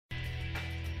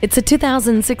It's a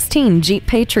 2016 Jeep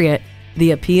Patriot.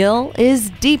 The appeal is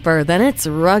deeper than its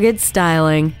rugged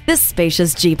styling. This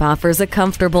spacious Jeep offers a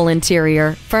comfortable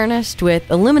interior, furnished with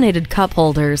illuminated cup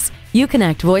holders. You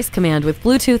connect voice command with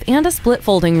Bluetooth and a split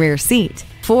folding rear seat.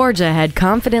 Forge ahead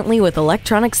confidently with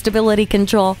electronic stability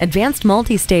control, advanced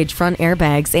multi-stage front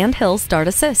airbags, and hill start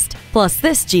assist. Plus,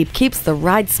 this Jeep keeps the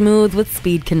ride smooth with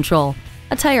speed control,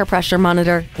 a tire pressure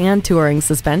monitor, and touring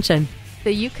suspension.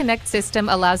 The Uconnect system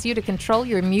allows you to control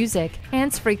your music,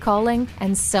 hands-free calling,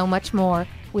 and so much more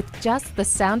with just the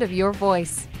sound of your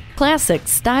voice. Classic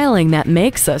styling that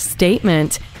makes a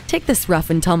statement. Take this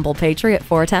rough and tumble Patriot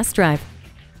for a test drive.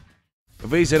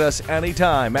 Visit us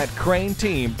anytime at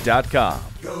crainteam.com.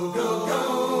 Go, go, go.